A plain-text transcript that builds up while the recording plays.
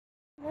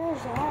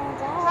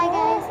Hi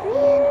guys,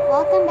 and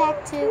welcome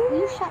back to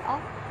Will You Shut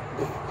Up?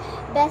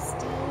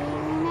 Bestie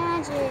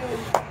Magic.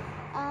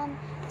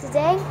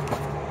 Today,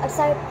 I'm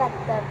sorry about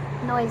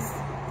the noise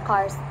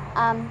cars. So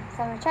I'm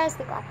gonna try to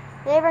speak loud.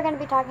 Today we're gonna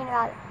be talking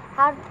about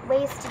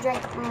ways to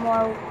drink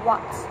more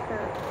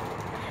water.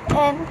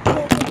 And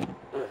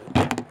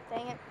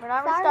dang it, we're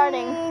not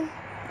restarting.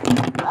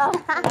 Oh,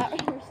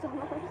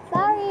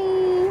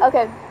 Sorry.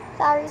 Okay.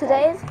 Sorry.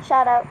 Today's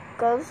shout out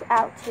goes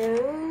out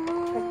to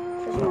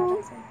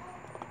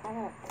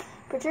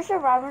Patricia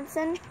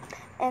Robinson,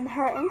 and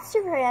her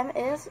Instagram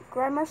is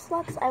Grammar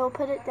Sluts. I will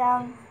put it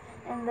down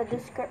in the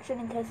description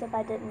in case if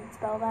I didn't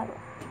spell that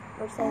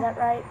or say that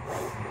right.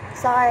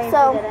 Sorry if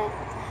you didn't.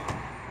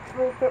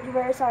 We're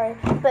very sorry.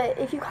 But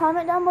if you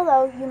comment down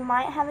below, you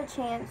might have a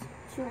chance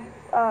to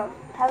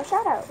have a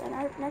shout out in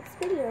our next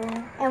video.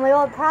 And we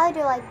will probably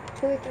do like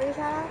 2 or 3 shout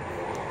outs.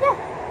 Yeah.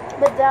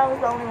 But that was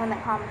the only one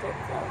that commented,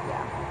 so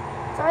yeah.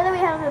 Sorry that we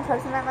haven't been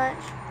posting that much.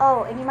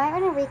 Oh, and you might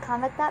want to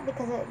re-comment that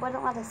because it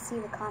wouldn't let us see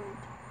the comment.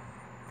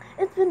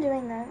 It's been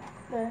doing that,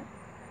 but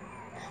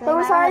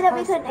we're sorry that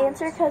we couldn't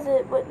answer because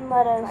it wouldn't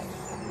let us. Right.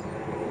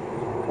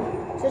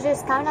 So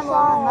just comment down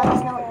below and let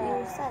us know what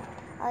you said.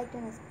 I like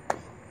doing this.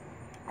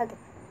 Okay.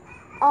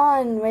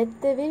 On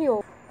with the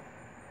video.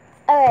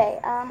 Okay,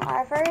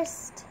 our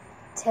first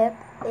tip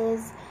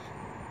is,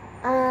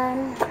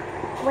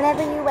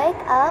 whenever you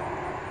wake up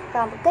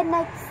from a good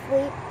night's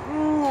sleep,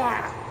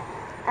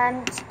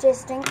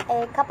 just drink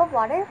a cup of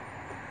water.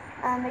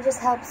 It just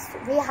helps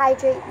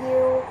rehydrate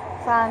you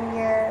from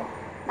your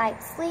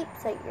night's sleep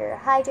so you're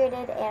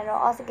hydrated, and it'll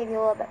also give you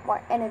a little bit more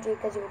energy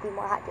because you will be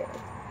more hydrated.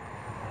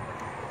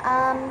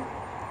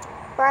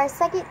 For our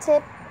second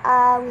tip,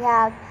 we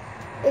have,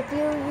 if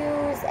you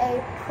use a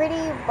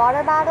pretty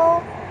water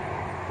bottle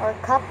or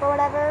cup or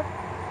whatever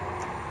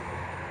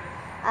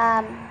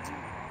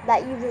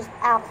that you just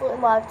absolutely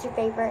love, it's your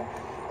favorite,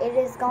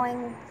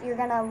 you're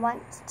gonna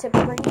want to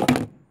bring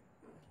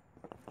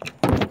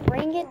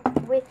it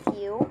with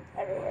you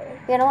everywhere.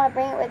 You're gonna want to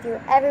bring it with you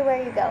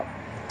everywhere you go.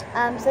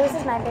 So this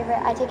is my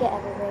favorite. I take it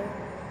everywhere.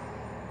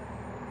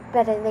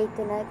 Better late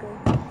than ugly.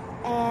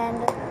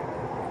 And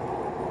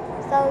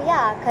so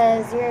yeah,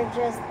 because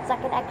it's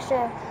like an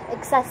extra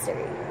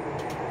accessory.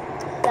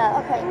 So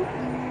okay.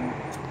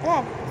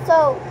 Okay.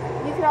 So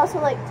you can also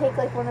take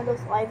one of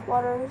those Life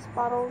Waters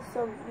bottles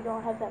so you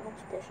don't have that much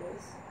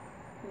dishes.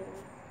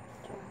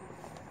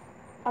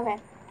 Okay.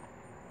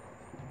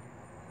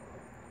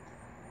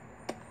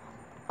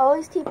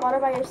 Always keep water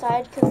by your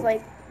side because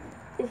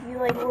if you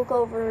look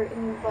over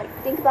and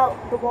think about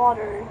the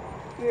water,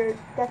 you're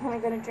definitely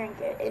gonna drink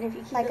it. And if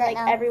you keep it right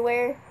now,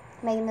 everywhere,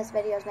 making this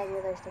video is making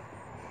me thirsty.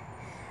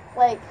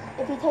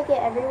 If you take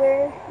it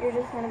everywhere, you're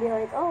just gonna be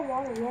like, oh,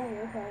 water, yay,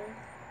 okay.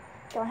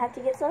 Don't have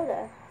to get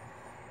soda.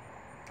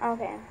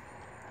 Okay.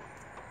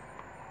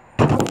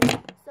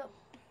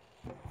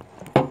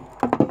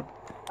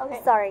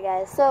 Okay. Sorry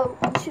guys. So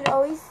you should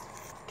always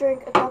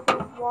drink a cup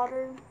of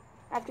water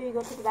after you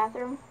go to the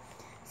bathroom.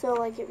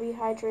 So it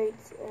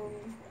rehydrates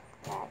and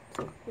that.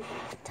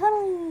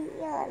 Totally,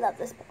 yeah, I love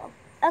this bottle.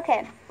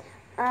 Okay,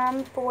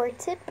 for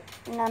tip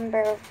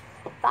number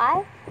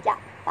 5,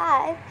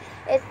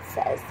 it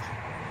says,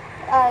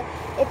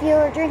 if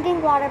you're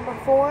drinking water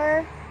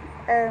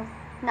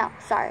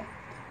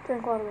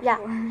drink water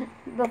before.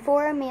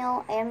 Before a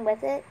meal and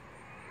with it,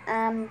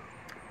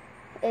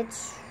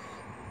 it's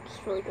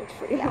really good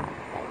for you. Yeah.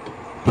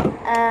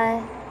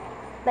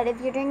 But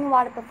if you're drinking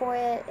water before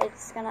it,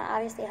 it's gonna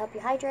obviously help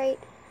you hydrate.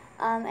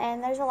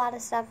 And there's a lot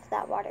of stuff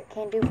that water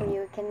can do for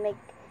you. It can make,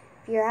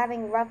 if you're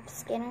having rough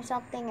skin or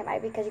something, it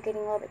might be because you're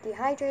getting a little bit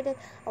dehydrated.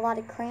 A lot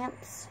of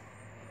cramps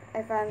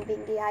if I'm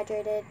being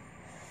dehydrated.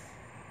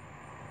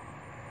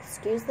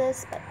 Excuse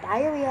this, but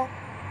diarrhea.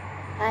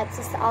 It's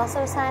just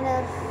also a sign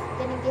of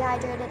getting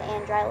dehydrated,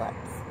 and dry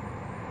lips.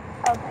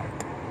 Okay.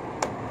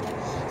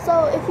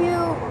 So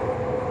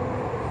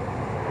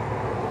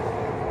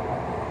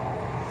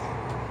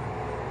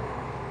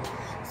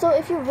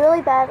if you're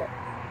really bad at...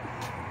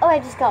 Okay,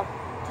 just go.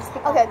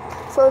 Okay,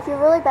 so if you're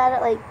really bad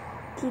at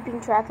keeping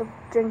track of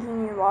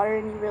drinking your water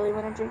and you really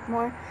want to drink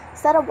more,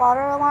 set a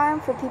water alarm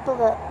for people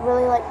that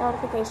really like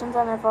notifications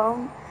on their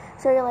phone.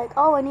 So you're like,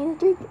 oh, I need to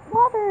drink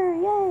water,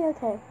 yay,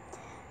 okay.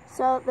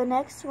 So the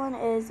next one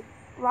is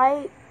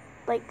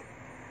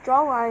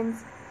draw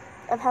lines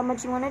of how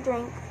much you want to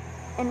drink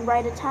and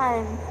write a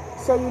time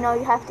so you know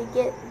you have to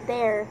get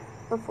there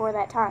before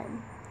that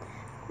time.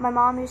 My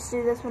mom used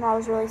to do this when I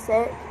was really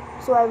sick,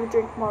 so I would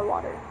drink more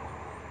water.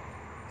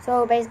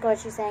 So basically what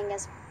she's saying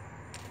is,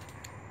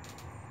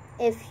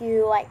 if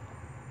you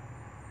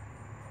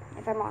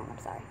if I'm wrong, I'm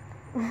sorry.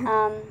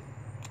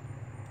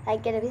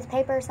 Get a piece of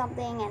paper or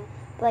something and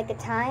put a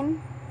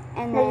time,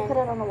 and then you put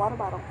it on the water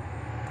bottle.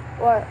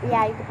 Or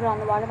yeah, you can put it on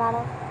the water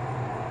bottle,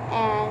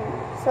 and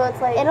so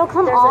it's it'll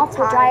come off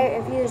with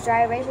if you use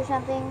dry erase or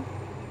something,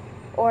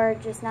 or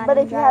just not. But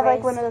if you have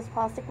erase. one of those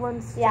plastic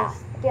ones, yeah,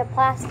 if you have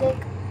plastic,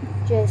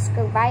 just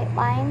go right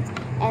lines,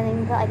 and then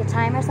you put like a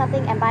timer or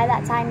something, and by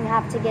that time you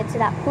have to get to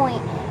that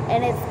point,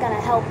 and it's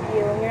gonna help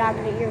you, and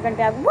you're gonna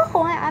be like,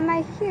 whoa, I'm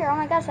right here, oh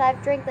my gosh,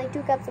 I've drank like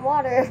 2 cups of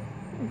water.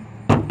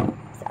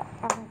 So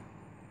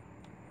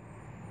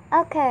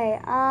okay,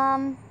 our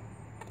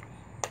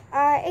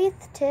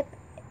 8th tip,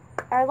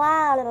 our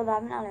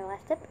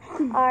last tip,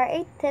 our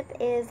 8th tip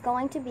is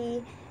going to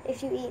be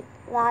if you eat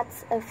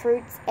lots of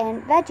fruits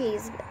and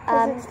veggies.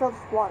 It's filled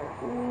with water.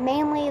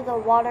 Mainly the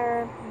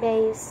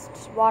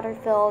water-based,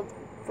 water-filled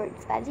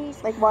fruits,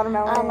 veggies. Like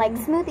watermelon. Like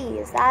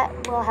smoothies. That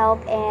will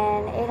help,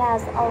 and it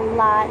has a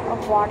lot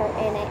of water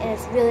in it, and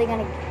it's really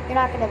gonna, you're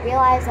not gonna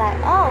realize that,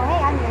 oh,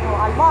 hey, I'm getting a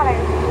lot of water.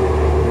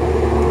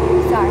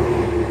 Sorry.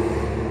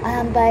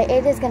 But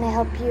it is gonna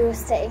help you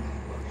stay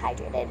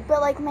hydrated. But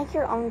like make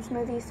your own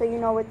smoothie so you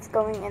know what's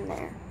going in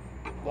there.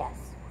 Yes.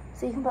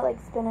 So you can put like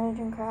spinach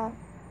and crab.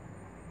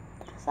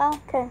 So,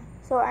 okay.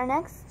 So our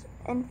next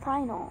and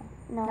final.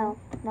 No,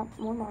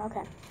 one more.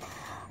 Okay.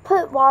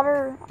 Put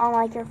water on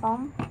like your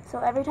phone. So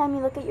every time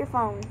you look at your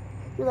phone,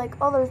 you're like,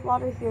 oh, there's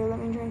water here. Let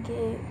me drink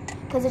it.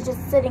 Because it's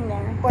just sitting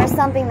there. or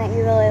something that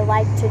you really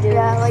like to do.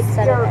 Yeah, like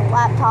your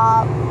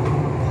laptop.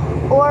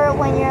 Or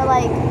when you're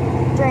like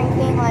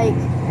drinking, like,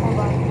 hold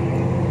on.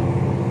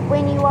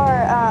 When you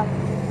are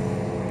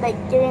like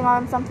getting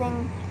on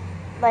something,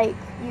 like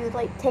you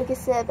like take a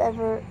sip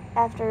after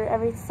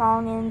every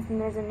song ends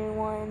and there's a new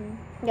one.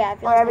 Yeah.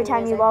 Or every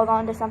time you log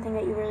on to something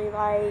that you really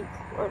like,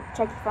 or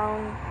check your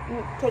phone,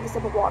 you take a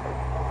sip of water.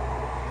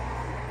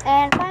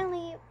 And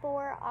finally,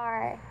 for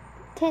our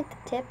 10th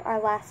tip, our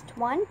last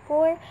one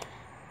for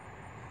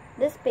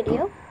this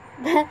video,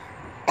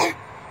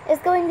 is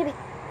going to be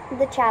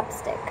the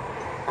chapstick.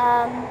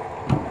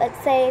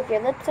 Let's say if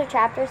your lips are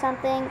chapped or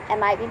something, it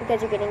might be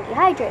because you're getting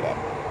dehydrated.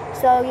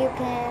 So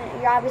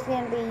you're obviously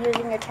going to be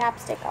using your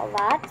chapstick a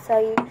lot.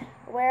 So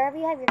wherever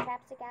you have your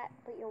chapstick at,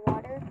 put your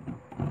water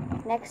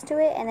next to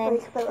it, and then Or you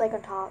can put it like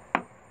on top.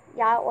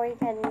 Yeah, or you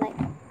can like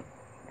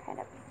kind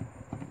of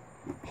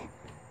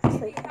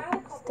Just like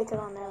stick it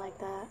on there like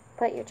that.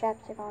 put your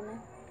chapstick on there.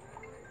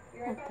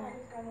 Like that.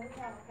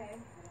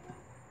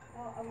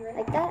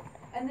 Like that.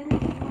 And then you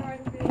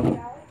want to do it.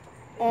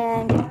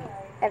 And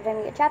every time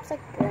you get chapstick,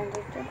 go and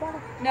drink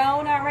water.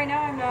 No, not right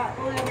now. I'm not.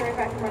 We'll be right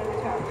back in front of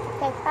the shower.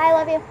 Okay, I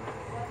love you.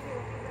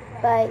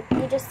 But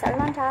you just set it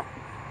on top.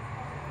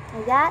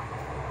 Like that.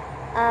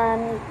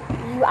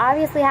 You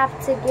obviously have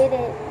to get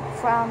it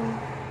from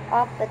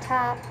off the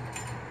top.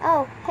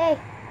 Oh, hey,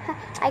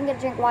 I can get a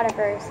drink of water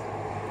first.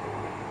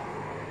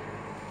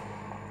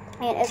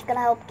 And it's gonna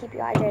help keep you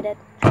hydrated.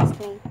 Trust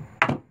me.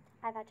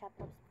 I've had chapped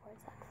lips before, it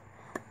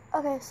sucks.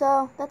 Okay,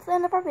 so that's the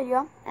end of our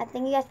video.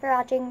 Thank you guys for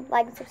watching.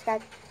 Like and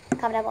subscribe.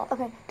 Comment down below.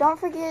 Okay, don't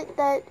forget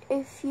that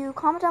if you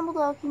comment down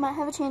below, you might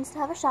have a chance to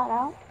have a shout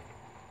out.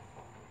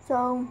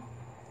 So,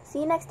 see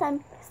you next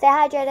time. Stay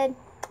hydrated.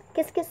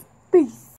 Kiss, kiss. Peace.